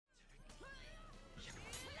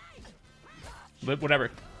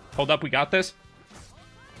Whatever. Hold up, we got this.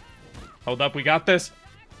 Hold up, we got this.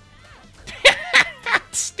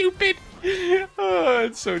 Stupid. Oh,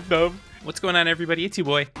 it's so dumb. What's going on, everybody? It's your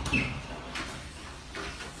boy.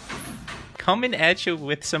 Coming at you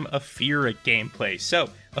with some Afeera gameplay. So,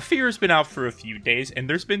 Afeera's been out for a few days, and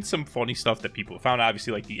there's been some funny stuff that people have found.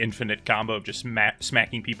 Obviously, like the infinite combo of just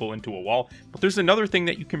smacking people into a wall. But there's another thing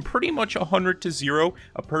that you can pretty much 100 to 0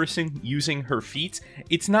 a person using her feats.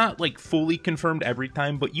 It's not like fully confirmed every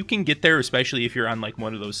time, but you can get there, especially if you're on like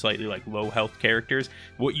one of those slightly like low health characters.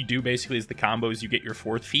 What you do basically is the combos, you get your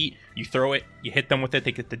 4th feat, you throw it, you hit them with it,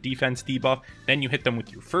 they get the defense debuff, then you hit them with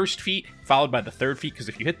your 1st feat, followed by the 3rd feat, because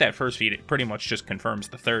if you hit that 1st feat, it pretty much just confirms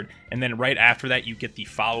the 3rd, and then right after that, you get the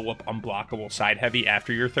follow-up unblockable side heavy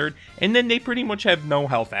after your 3rd, and then they pretty much have no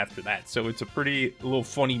health after that. So it's a pretty little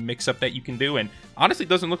funny mix-up that you can do, and honestly, it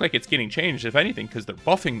doesn't look like it's getting changed, if anything, because they're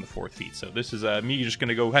buffing the 4th feat. So this is me just going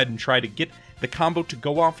to go ahead and try to get the combo to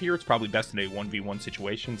go off here. It's probably best in a 1v1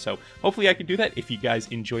 situation, so hopefully I can do that. If you guys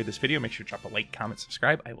enjoy this video, make sure to drop a like, comment,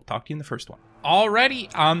 subscribe. I will talk to you in the first one. Already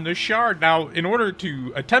on the shard. Now, in order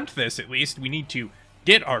to attempt this, at least, we need to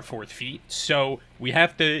get our 4th feat, so we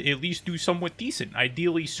have to at least do somewhat decent,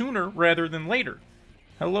 ideally sooner rather than later.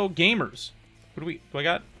 Hello, gamers. What do I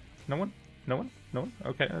got? No one? No one? No one?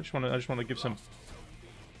 Okay, I just want to give some.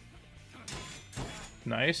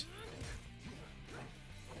 Nice.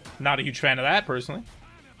 Not a huge fan of that, personally.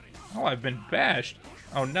 Oh, I've been bashed.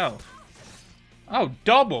 Oh, no. Oh,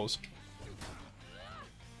 doubles.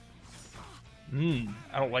 I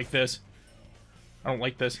don't like this. I don't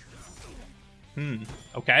like this.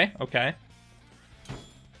 Okay, okay.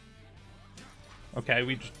 Okay,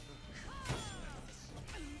 we just...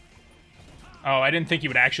 Oh, I didn't think he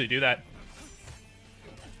would actually do that.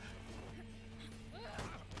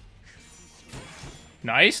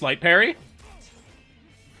 Nice, light parry.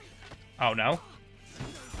 Oh, no.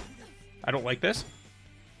 I don't like this.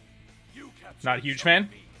 Not a huge fan.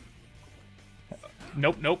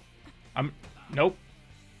 Nope, nope. Nope.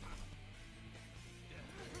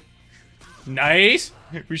 Nice!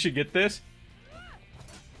 We should get this.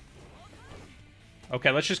 Okay,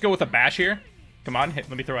 let's just go with a bash here. Come on, let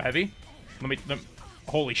me throw a heavy.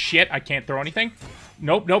 Holy shit, I can't throw anything.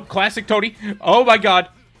 Nope, nope, classic Toadie. Oh my god.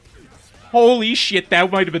 Holy shit,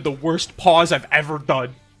 that might have been the worst pause I've ever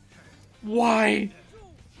done. Why?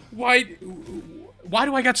 Why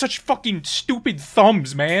do I got such fucking stupid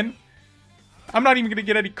thumbs, man? I'm not even gonna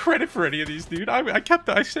get any credit for any of these, dude.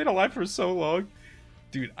 I stayed alive for so long.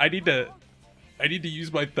 Dude, I need to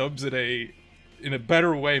use my thumbs in a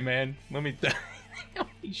better way, man. Let me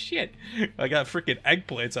holy shit. I got freaking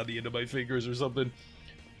eggplants on the end of my fingers or something.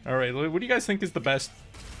 Alright, what do you guys think is the best?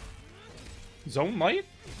 Zone light?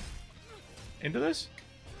 Into this?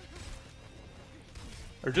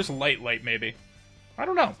 Or just light maybe? I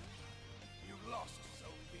don't know.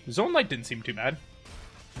 Zone light didn't seem too bad.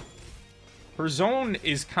 Her zone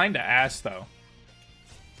is kinda ass though.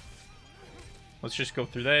 Let's just go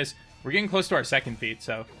through this. We're getting close to our 2nd feat,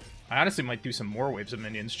 so I honestly might do some more waves of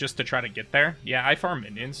minions just to try to get there. Yeah, I farm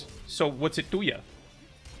minions. So what's it to ya?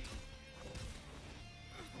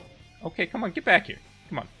 Okay, come on, get back here.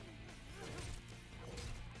 Come on.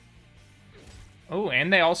 Oh,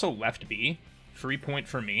 and they also left B. Free point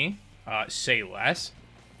for me. Say less.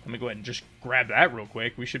 Let me go ahead and just grab that real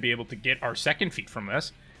quick. We should be able to get our 2nd feat from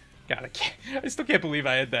this. God, I still can't believe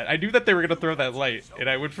I had that. I knew that they were going to throw that light, and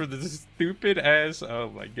I went for this stupid ass. Oh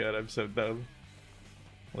my god, I'm so dumb.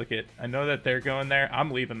 Look at, I know that they're going there.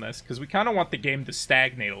 I'm leaving this, because we kind of want the game to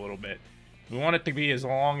stagnate a little bit. We want it to be as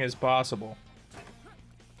long as possible.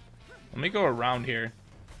 Let me go around here.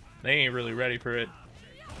 They ain't really ready for it.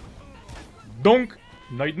 Dunk!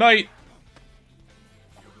 Night night!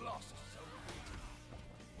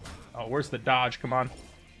 Oh, where's the dodge? Come on.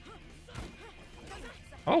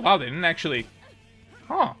 Oh, wow, they didn't actually...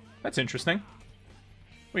 Huh, that's interesting.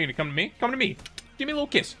 What, are you gonna come to me? Come to me! Give me a little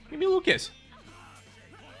kiss! Give me a little kiss!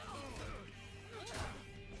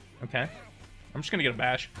 Okay. I'm just gonna get a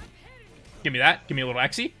bash. Give me that. Give me a little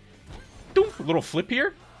Xy. Doof, a little flip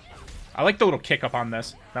here. I like the little kick up on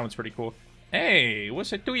this. That one's pretty cool. Hey,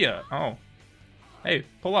 what's it to ya? Oh. Hey,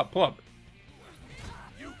 pull up, pull up.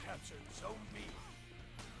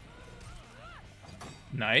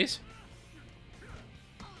 Nice.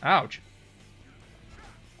 Ouch.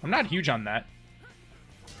 I'm not huge on that.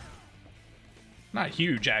 Not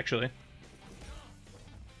huge, actually.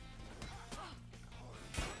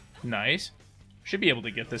 Nice. Should be able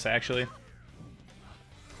to get this, actually.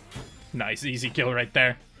 Nice, easy kill right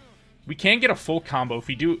there. We can get a full combo if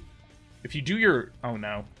you do your... Oh,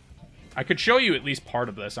 no. I could show you at least part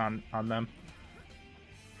of this on them.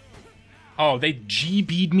 Oh, they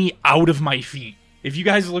GB'd me out of my feet. If you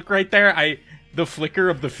guys look right there, the flicker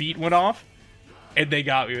of the feet went off, and they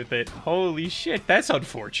got me with it. Holy shit, that's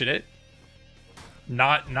unfortunate.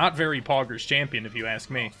 Not very Poggers champion, if you ask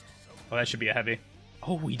me. Well, that should be a heavy.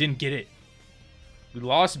 Oh, we didn't get it. We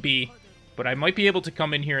lost B, but I might be able to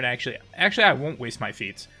come in here and actually I won't waste my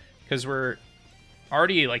feats, because we're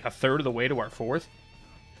already like a third of the way to our fourth.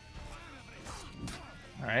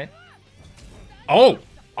 All right. Oh,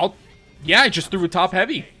 yeah, I just threw a top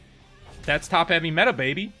heavy. That's top heavy meta,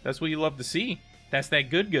 baby. That's what you love to see. That's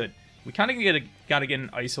that good. We kind of gotta get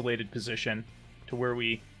an isolated position to where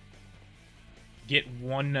we get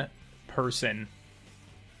one person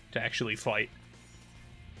to actually fight.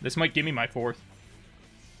 This might give me my fourth.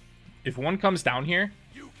 If one comes down here...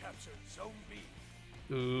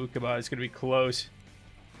 Ooh, come on, it's gonna be close.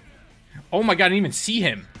 Oh my god, I didn't even see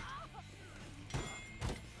him.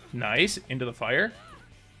 Nice, into the fire.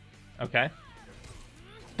 Okay.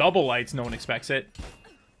 Double lights, no one expects it.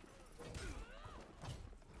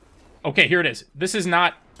 Okay, here it is. This is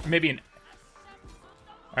not maybe an...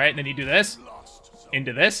 Alright, and then you do this.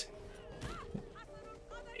 Into this.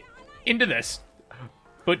 Into this.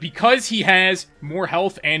 But because he has more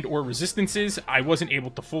health and or resistances, I wasn't able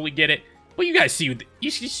to fully get it. Well, you guys see, you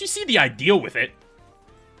see the ideal with it.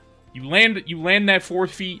 You land that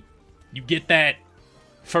fourth feat, you get that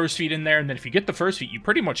first feat in there, and then if you get the first feat, you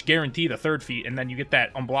pretty much guarantee the third feat, and then you get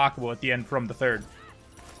that unblockable at the end from the third.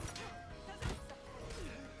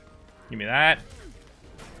 Give me that.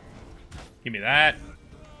 Give me that.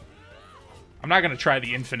 I'm not gonna try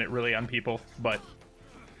the infinite really on people, but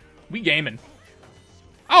we gaming.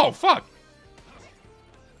 Oh, fuck!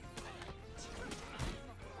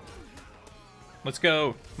 Let's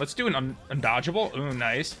go. Let's do an undodgeable. Ooh,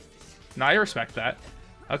 nice. No, I respect that.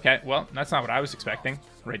 Okay, well, that's not what I was expecting.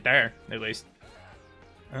 Right there, at least.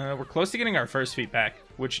 We're close to getting our first feat back,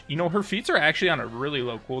 which, you know, her feats are actually on a really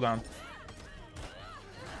low cooldown.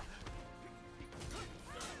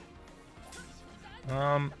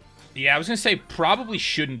 Yeah, I was gonna say probably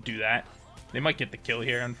shouldn't do that. They might get the kill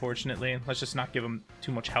here, unfortunately. Let's just not give them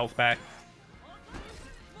too much health back.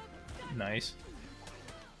 Nice.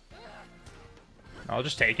 I'll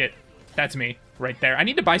just take it. That's me, right there. I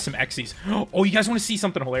need to buy some Xy's. Oh, you guys want to see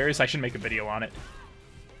something hilarious? I should make a video on it.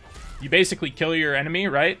 You basically kill your enemy,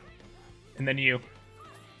 right? And then you...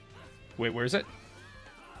 Wait, where is it?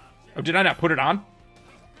 Oh, did I not put it on?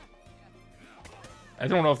 I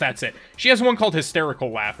don't know if that's it. She has one called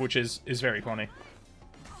Hysterical Laugh, which is very funny.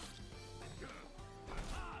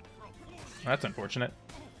 That's unfortunate.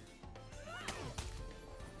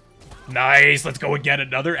 Nice! Let's go and get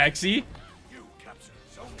another Xy.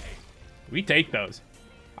 We take those.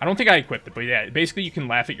 I don't think I equipped it, but yeah, basically you can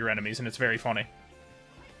laugh at your enemies, and it's very funny.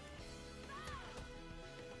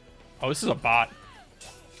 Oh, this is a bot.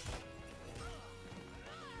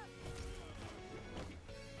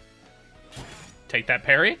 Take that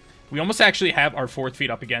parry. We almost actually have our fourth feat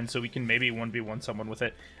up again, so we can maybe 1v1 someone with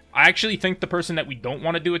it. I actually think the person that we don't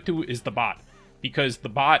want to do it to is the bot, because the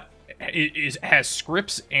bot has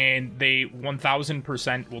scripts, and they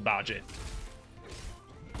 1000% will dodge it.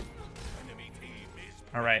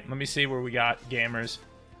 Alright, let me see where we got gamers.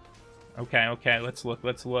 Okay, let's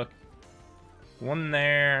look. One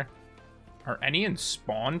there. Are any in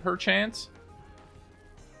spawn, perchance?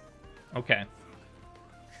 Okay.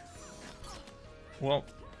 Well.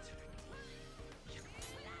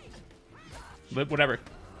 Whatever.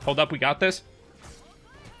 Hold up, we got this.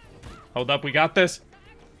 Hold up, we got this.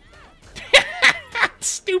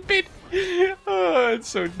 Stupid! Oh, it's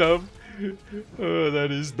so dumb. Oh,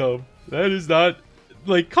 that is dumb. That is not...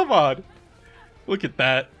 Like, come on. Look at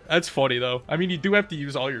that. That's funny, though. I mean, you do have to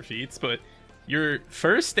use all your feats, but your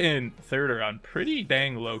first and third are on pretty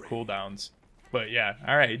dang low cooldowns. But yeah,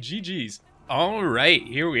 alright, GG's. Alright,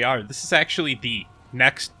 here we are. This is actually the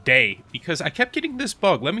next day, because I kept getting this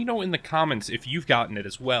bug. Let me know in the comments if you've gotten it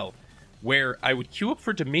as well, where I would queue up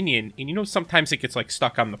for Dominion, and you know sometimes it gets like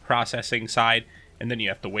stuck on the processing side, and then you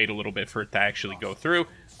have to wait a little bit for it to actually go through.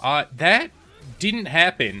 That didn't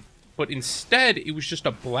happen. But instead, it was just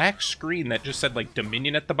a black screen that just said, like,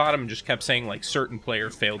 Dominion at the bottom and just kept saying, like, certain player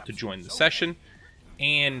failed to join the session.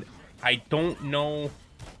 And I don't know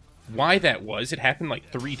why that was. It happened, like,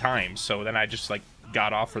 3 times. So then I just, like,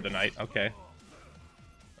 got off for the night. Okay.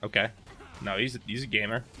 Okay. No, he's a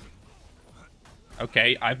gamer.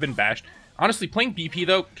 Okay, I've been bashed. Honestly, playing BP,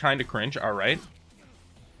 though, kind of cringe. All right.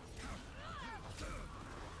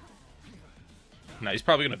 No, he's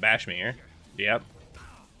probably going to bash me here. Yep.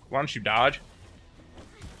 Why don't you dodge?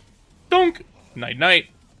 Dunk! Night-night.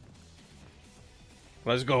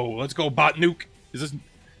 Let's go, bot nuke. Is this...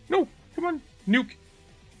 No! Come on. Nuke.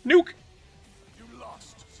 Nuke.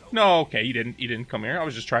 No, okay, he didn't come here. I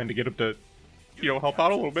was just trying to get him to, you know, help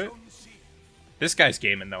out a little bit. This guy's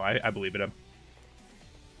gaming, though. I believe in him.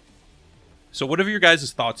 So what have your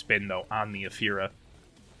guys' thoughts been, though, on the Afeera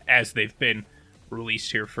as they've been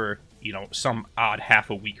released here for, you know, some odd half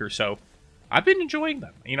a week or so? I've been enjoying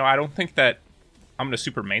them. You know, I don't think that I'm going to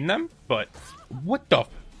super main them, but what the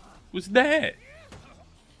was that?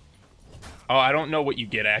 Oh, I don't know what you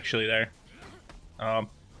get, actually, there.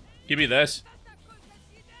 Give me this.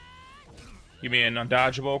 Give me an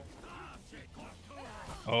undodgeable.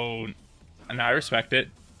 Oh, and I respect it.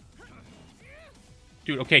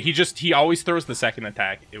 Dude, okay, he always throws the second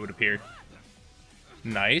attack, it would appear.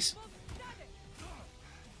 Nice.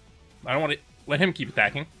 I don't want to let him keep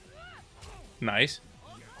attacking. Nice.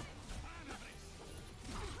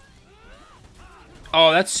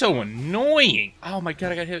 Oh, that's so annoying. Oh my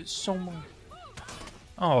god, I got hit so much.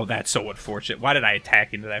 Oh, that's so unfortunate. Why did I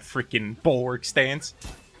attack into that freaking bulwark stance?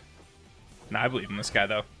 Nah, I believe in this guy,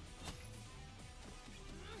 though.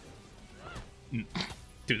 Dude,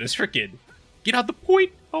 this freaking... Get out the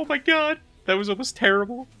point! Oh my god! That was almost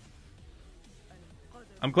terrible.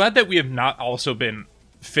 I'm glad that we have not also been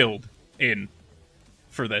filled in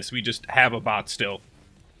for this. We just have a bot still.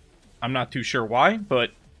 I'm not too sure why,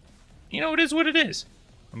 but... You know, it is what it is.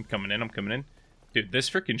 I'm coming in, I'm coming in. Dude, this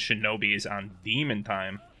freaking Shinobi is on demon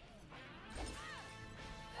time.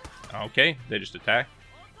 Okay, they just attack.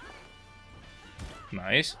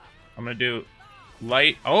 Nice. I'm gonna do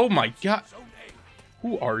light. Oh my god!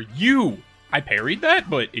 Who are you? I parried that,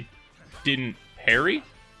 but it didn't parry?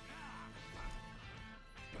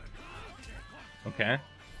 Okay.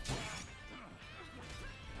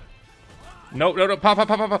 No, no, no. Pop, pop,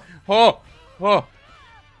 pop, pop, pop. Oh! Oh!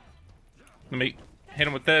 Let me hit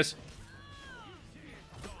him with this.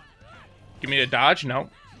 Give me a dodge? No.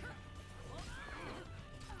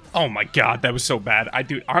 Oh my god, that was so bad.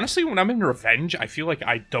 Dude, honestly, when I'm in revenge, I feel like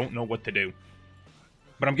I don't know what to do.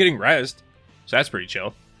 But I'm getting rezzed, so that's pretty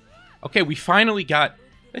chill. Okay, we finally got...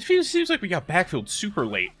 It seems like we got backfilled super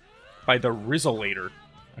late by the Rizzolator.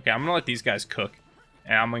 Okay, I'm gonna let these guys cook.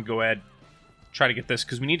 And I'm gonna go ahead try to get this,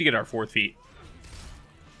 because we need to get our 4 feet.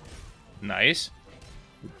 Nice.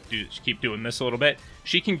 Just keep doing this a little bit.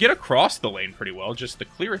 She can get across the lane pretty well, just the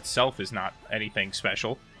clear itself is not anything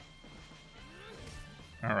special.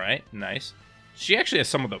 Alright, nice. She actually has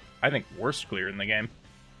some of the, I think, worst clear in the game.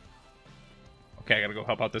 Okay, I gotta go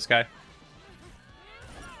help out this guy.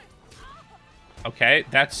 Okay,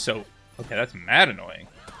 that's so... Okay, that's mad annoying.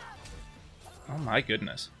 Oh my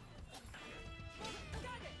goodness.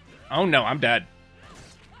 Oh no, I'm dead.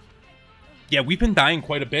 Yeah, we've been dying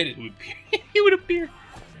quite a bit, it would appear.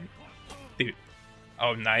 Dude.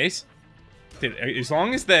 Oh, nice. Dude, as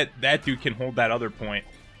long as that dude can hold that other point,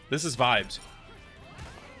 this is vibes.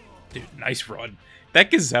 Dude, nice run. That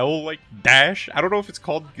Gazelle, like, dash, I don't know if it's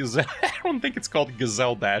called Gazelle. I don't think it's called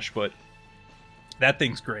Gazelle dash, but that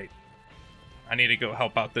thing's great. I need to go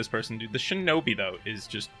help out this person, dude. The Shinobi, though, is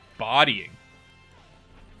just bodying.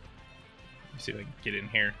 Let's see if I can get in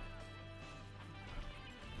here.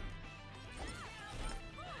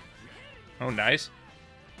 Oh, nice.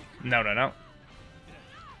 No, no, no.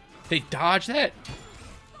 They dodge that.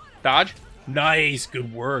 Dodge. Nice.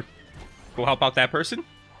 Good work. Go help out that person.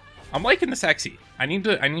 I'm liking the sexy. I need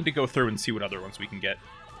to go through and see what other ones we can get.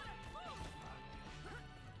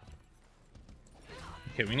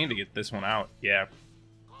 Okay, we need to get this one out. Yeah.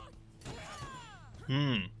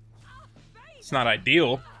 It's not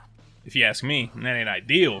ideal, if you ask me. That ain't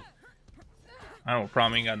ideal. I don't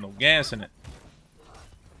probably ain't got no gas in it.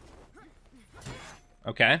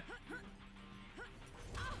 Okay.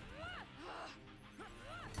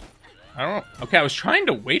 I don't... Okay, I was trying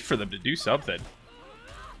to wait for them to do something.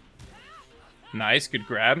 Nice, good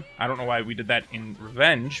grab. I don't know why we did that in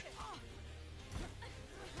revenge.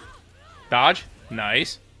 Dodge.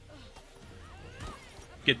 Nice.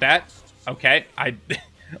 Get that. Okay,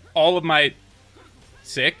 all of my...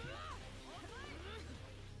 Sick.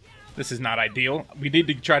 This is not ideal. We need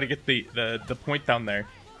to try to get the point down there.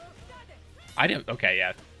 I didn't... Okay,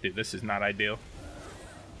 yeah. Dude, this is not ideal.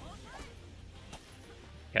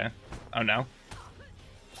 Okay. Oh, no.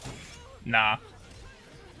 Nah.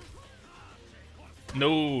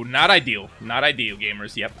 No, not ideal. Not ideal,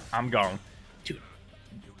 gamers. Yep, I'm gone. Dude,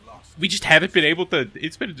 we just haven't been able to...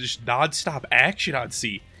 It's been just non-stop action on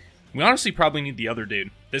C. We honestly probably need the other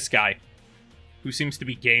dude. This guy. Who seems to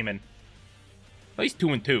be gaming. Well, he's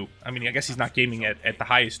 2-2. I mean, I guess he's not gaming at the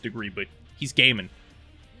highest degree, but he's gaming.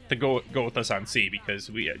 To go with us on C,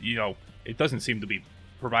 because we, you know, it doesn't seem to be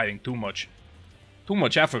providing too much Too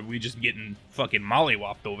much effort. We just getting fucking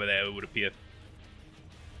mollywopped over there, it would appear.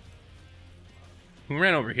 Who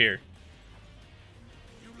ran over here?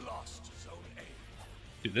 You lost Zone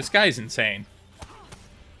A. Dude, this guy's insane.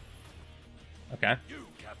 Okay. You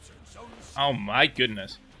captured Zone C. Oh my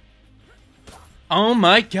goodness. Oh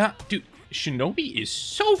my god. Dude, Shinobi is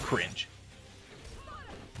so cringe.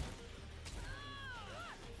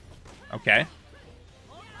 Okay.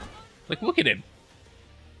 Like, look at him.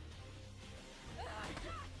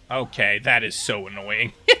 Okay, that is so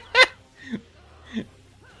annoying.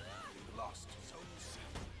 Lost Zone C.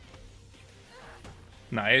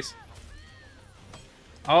 Nice.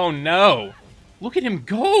 Oh no. Look at him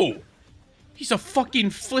go. He's a fucking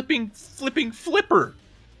flipping flipper.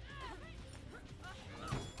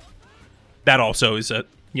 That also is a...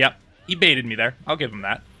 Yep. He baited me there. I'll give him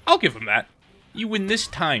that. I'll give him that. You win this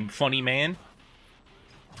time, funny man.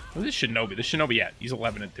 Oh, this Shinobi. This Shinobi, yeah. He's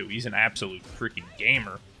 11-2. He's an absolute freaking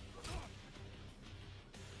gamer.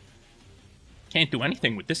 Can't do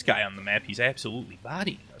anything with this guy on the map. He's absolutely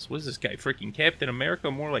bodying us. What is this guy? Freaking Captain America?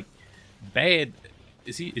 More like bad...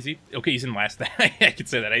 Is he? Okay, he's in last. I can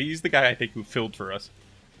say that. He's the guy I think who filled for us.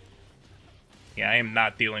 Yeah, I am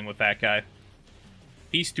not dealing with that guy.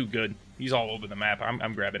 He's too good. He's all over the map.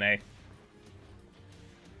 I'm grabbing A.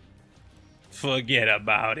 Forget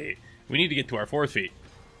about it. We need to get to our 4th feet.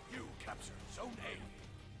 You captured Zone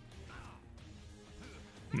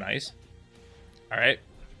A. Nice. Alright.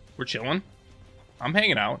 We're chilling. I'm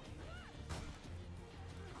hanging out.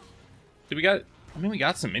 Dude, we got... I mean, we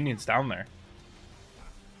got some minions down there.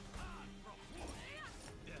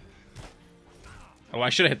 Oh, I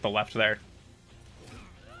should have hit the left there.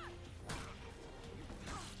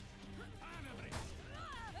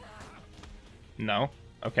 No.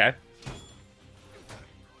 Okay.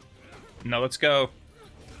 No, let's go.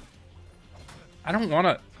 I don't want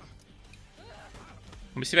to...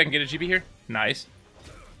 Let me see if I can get a GB here. Nice.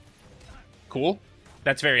 Cool.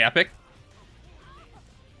 That's very epic.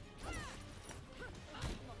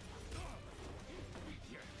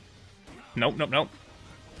 Nope, nope, nope.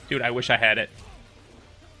 Dude, I wish I had it.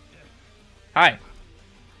 Hi.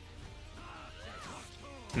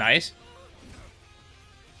 Nice.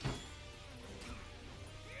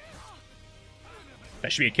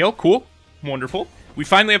 That should be a kill. Cool. Wonderful. We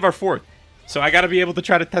finally have our 4th. So I gotta be able to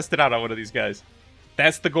try to test it out on one of these guys.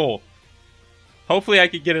 That's the goal. Hopefully I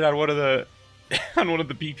could get it on one of the... on one of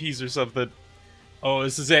the BPs or something. Oh,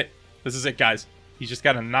 this is it. This is it, guys. He's just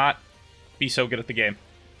gotta not be so good at the game.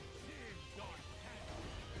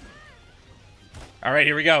 Alright,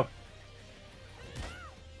 here we go.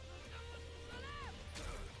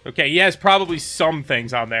 Okay, he has probably some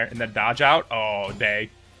things on there. And then dodge out. Oh, dang.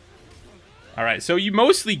 Alright, so you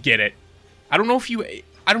mostly get it. I don't know if you...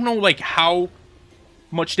 I don't know, like, how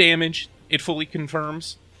much damage it fully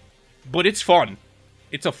confirms. But it's fun.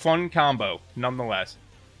 It's a fun combo, nonetheless.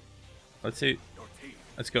 Let's see.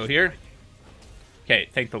 Let's go here. Okay,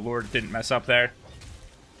 thank the Lord it didn't mess up there.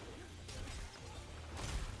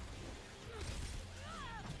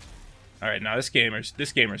 Alright, now this gamer's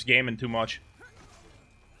gaming too much.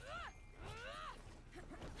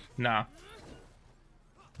 Nah.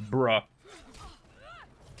 Bruh.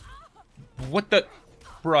 What the...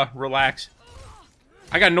 Bruh, relax.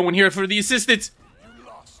 I got no one here for the assistance.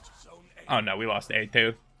 Oh, no, we lost A,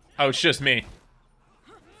 too. Oh, it's just me.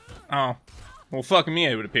 Oh. Well, fuck me,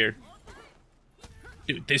 it would appear.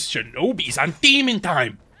 Dude, this Shinobi's on demon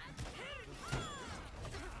time.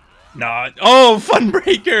 Nah. Oh,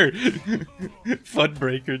 Funbreaker!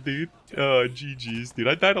 Funbreaker, dude. Oh, GG's, dude.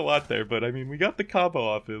 I died a lot there, but I mean, we got the combo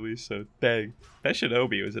off at least, so dang. That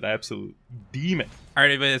Shinobi was an absolute demon.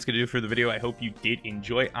 Alright, everybody, that's gonna do it for the video. I hope you did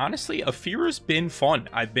enjoy. Honestly, Afeera's been fun.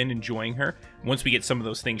 I've been enjoying her. Once we get some of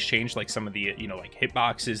those things changed, like some of the, you know, like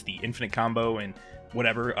hitboxes, the infinite combo, and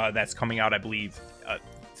whatever that's coming out, I believe,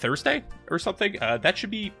 Thursday or something, that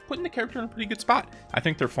should be putting the character in a pretty good spot. I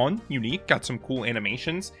think they're fun, unique, got some cool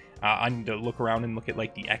animations. I need to look around and look at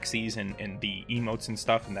like the Xyz and the emotes and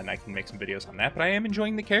stuff, and then I can make some videos on that, but I am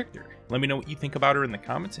enjoying the character. Let me know what you think about her in the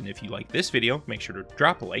comments, and if you like this video, make sure to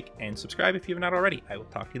drop a like and subscribe if you have not already. I will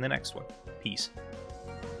talk to you in the next one. Peace.